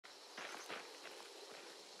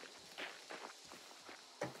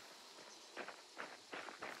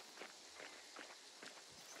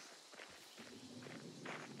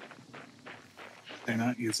They're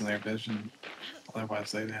not using their vision.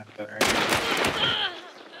 Otherwise, they'd have better idea.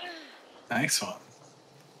 Nice one.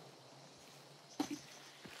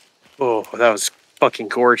 Oh, that was fucking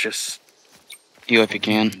gorgeous. Heal if you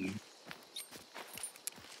can.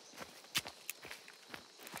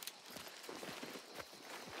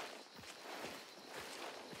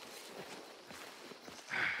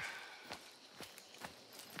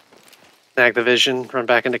 Snag the vision, run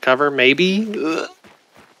back into cover, maybe? Ugh.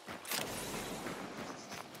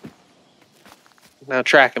 Now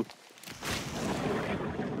track him.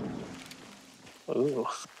 Ooh.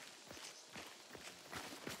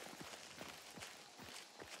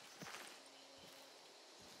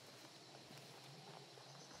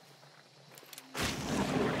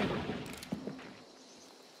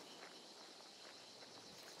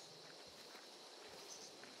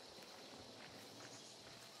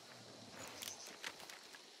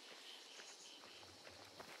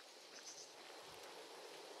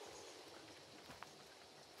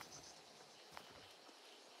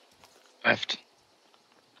 Left.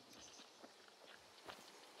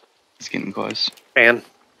 He's getting close. Man.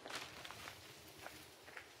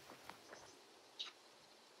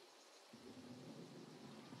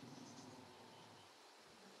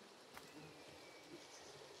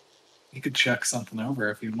 You could check something over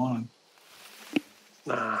if you want.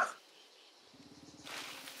 Nah.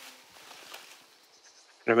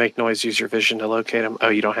 Gonna make noise, use your vision to locate him. Oh,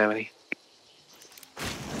 you don't have any.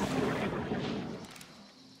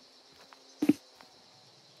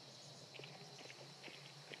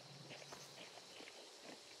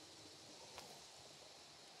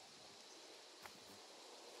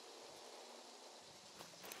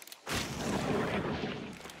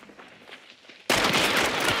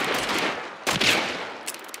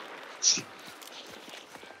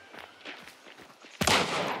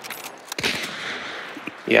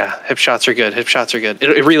 Yeah, hip shots are good. Hip shots are good.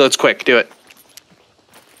 It reloads quick. Do it.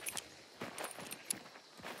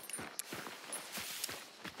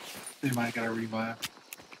 They might get a revive.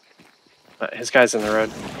 His guy's in the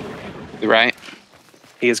road. The right.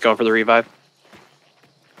 He is going for the revive.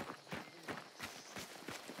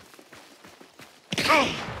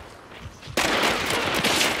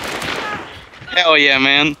 Hell yeah,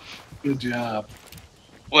 man. Good job.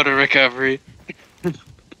 What a recovery.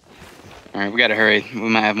 Alright, we gotta hurry. We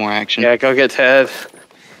might have more action. Yeah, go get Ted.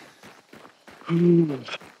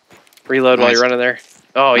 Reload while you're running there.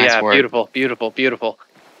 Oh, Nice yeah. work. Beautiful, beautiful, beautiful.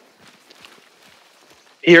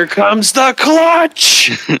 Here comes the clutch!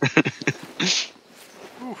 Man,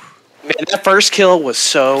 that first kill was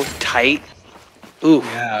so tight. Ooh,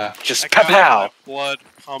 Yeah. just I got pow. my blood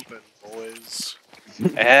pumping, boys.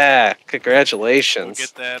 Yeah, congratulations. Go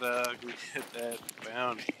get that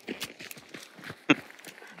bounty.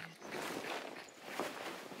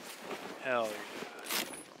 Hell yeah.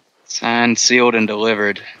 Signed, sealed, and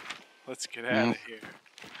delivered. Let's get out of here.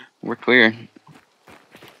 We're clear.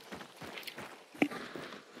 They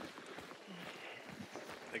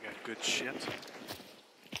got good shit.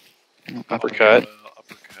 Uppercut.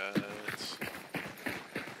 Uppercuts.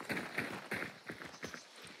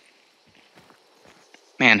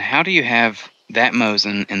 Man, how do you have that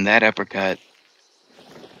Mosin and that uppercut?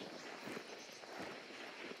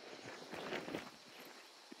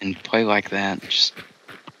 And play like that? Just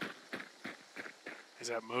Is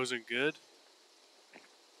that Mosin good?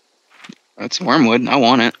 that's Wormwood. I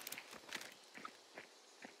want it.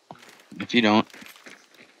 If you don't,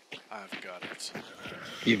 I've got it.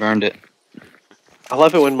 you've earned it. I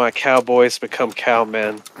love it when my cowboys become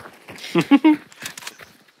cowmen. I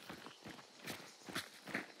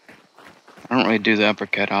don't really do the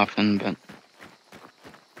uppercut often, but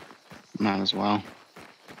might as well.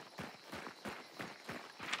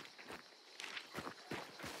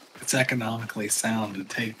 It's economically sound to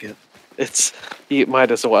take it. You might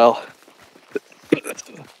as well.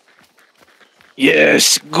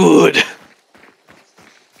 Yes, good.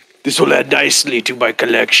 This will add nicely to my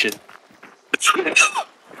collection.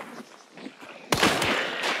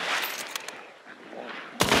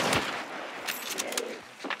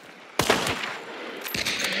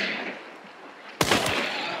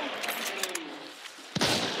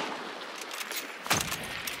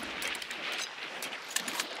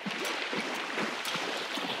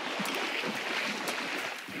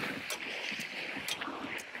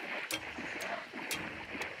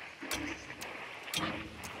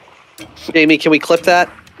 Jamie, can we clip that?